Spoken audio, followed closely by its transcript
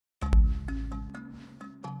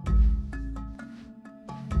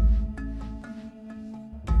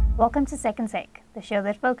Welcome to Second Take, the show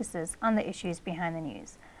that focuses on the issues behind the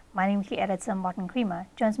news. Mining Weekly editor Martin Creamer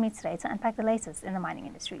joins me today to unpack the latest in the mining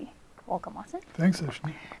industry. Welcome, Martin. Thanks,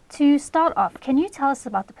 Ashley. To start off, can you tell us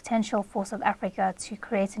about the potential for South Africa to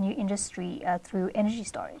create a new industry through energy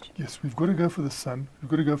storage? Yes, we've got to go for the sun,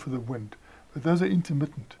 we've got to go for the wind, but those are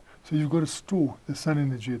intermittent. So you've got to store the sun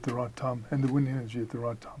energy at the right time and the wind energy at the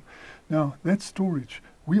right time. Now, that storage,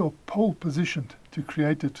 we are pole positioned to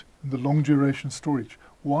create it in the long duration storage.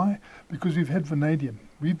 Why? Because we've had vanadium.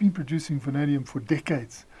 We've been producing vanadium for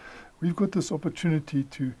decades. We've got this opportunity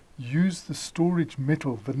to use the storage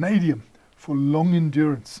metal, vanadium, for long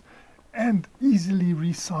endurance and easily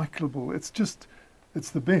recyclable.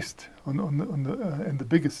 It's the best and the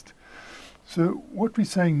biggest. So what we're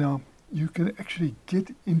saying now, you can actually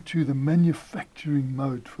get into the manufacturing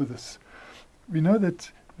mode for this. We know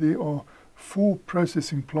that there are 4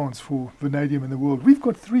 processing plants for vanadium in the world. We've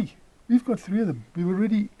got 3. We've got 3 of them. We've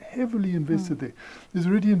already heavily invested there. There's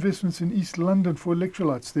already investments in East London for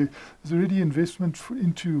electrolytes. There's already investment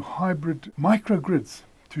into hybrid microgrids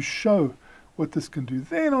to show what this can do.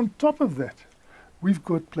 Then on top of that, we've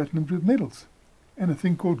got platinum group metals and a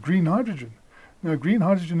thing called green hydrogen. Now, green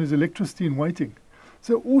hydrogen is electricity in waiting.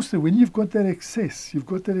 So also, when you've got that excess, you've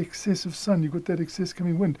got that excess of sun, you've got that excess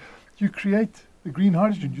coming wind, you create the green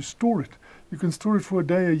hydrogen, you store it. You can store it for a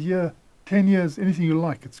day, a year, 10 years, anything you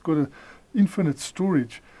like. It's got an infinite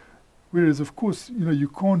storage. Whereas, of course, you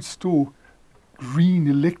can't store green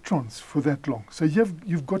electrons for that long. So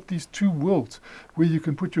you've got these 2 worlds where you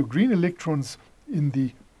can put your green electrons in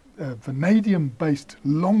the vanadium-based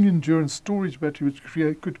long-endurance storage battery, which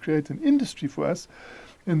could create an industry for us.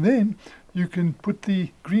 And then you can put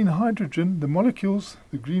the green hydrogen, the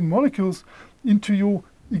green molecules, into your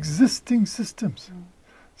existing systems.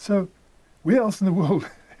 So where else in the world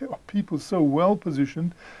are people so well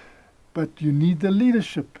positioned? But you need the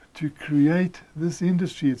leadership to create this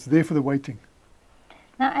industry. It's there for the waiting.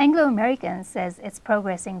 Now, Anglo American says it's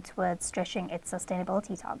progressing towards stretching its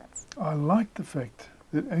sustainability targets. I like the fact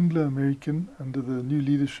that Anglo American, under the new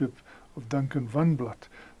leadership of Duncan Van Blat,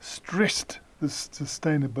 stressed this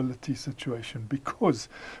sustainability situation, because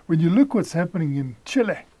when you look what's happening in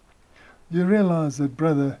Chile, you realize that,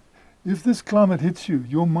 brother, if this climate hits you,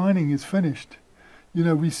 your mining is finished.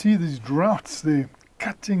 We see these droughts there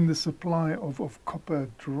cutting the supply of copper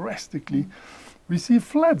drastically. We see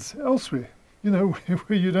floods elsewhere,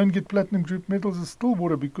 where you don't get platinum group metals in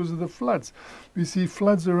Stillwater because of the floods. We see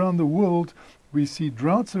floods around the world. We see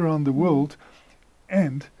droughts around the world.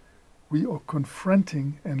 And we are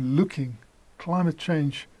confronting and looking climate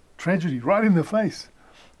change tragedy right in the face.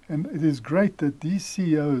 And it is great that these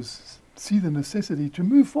CEOs see the necessity to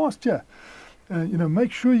move fast here.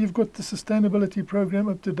 Make sure you've got the sustainability program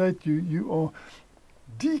up to date. You are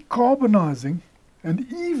decarbonizing, and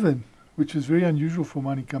even, which is very unusual for a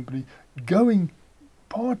mining company, going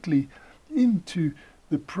partly into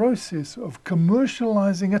the process of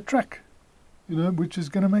commercializing a truck, which is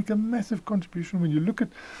going to make a massive contribution. When you look at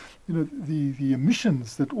the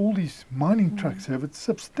emissions that all these mining trucks have, it's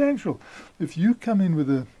substantial. If you come in with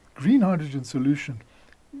a green hydrogen solution,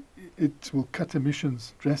 it will cut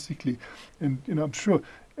emissions drastically. And I'm sure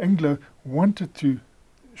Anglo wanted to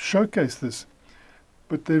showcase this,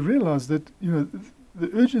 but they realized that the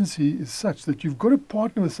urgency is such that you've got to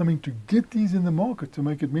partner with something to get these in the market to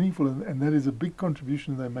make it meaningful, and that is a big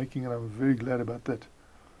contribution they're making, and I'm very glad about that.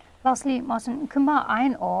 Lastly, Martin, Kumba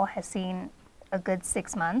Iron Ore has seen a good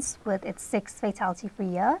 6 months with its 6th fatality-free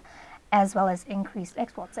year, as well as increased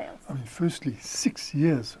export sales. Firstly, 6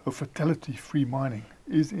 years of fatality-free mining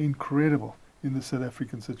is incredible in the South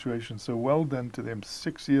African situation. So well done to them,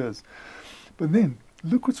 6 years. But then,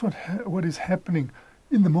 look what is happening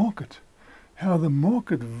in the market, how the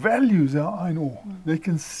market values our iron ore. They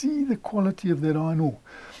can see the quality of that iron ore.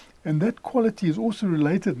 And that quality is also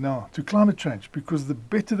related now to climate change, because the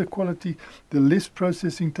better the quality, the less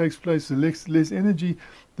processing takes place, the less energy,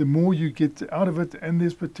 the more you get out of it, and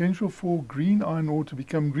there's potential for green iron ore to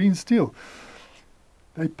become green steel.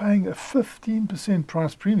 They're paying a 15%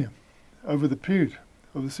 price premium over the period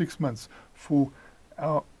of the 6 months for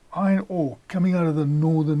our iron ore coming out of the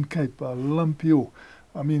Northern Cape, our lumpy ore.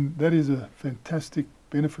 That is a fantastic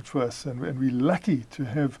benefit for us, and we're lucky to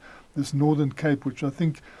have this Northern Cape, which I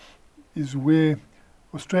think is where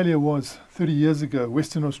Australia was 30 years ago,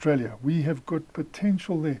 Western Australia. We have got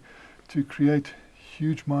potential there to create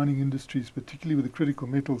huge mining industries, particularly with the critical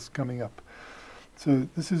metals coming up. So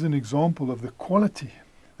this is an example of the quality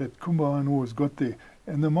that Kumba Iron Ore has got there.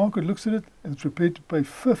 And the market looks at it and is prepared to pay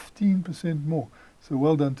 15% more. So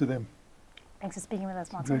well done to them. Thanks for speaking with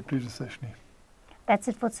us, Martin. Great pleasure, Sashni. That's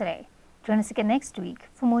it for today. Join us again next week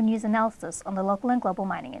for more news analysis on the local and global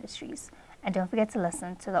mining industries. And don't forget to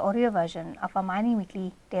listen to the audio version of our Mining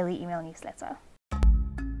Weekly daily email newsletter.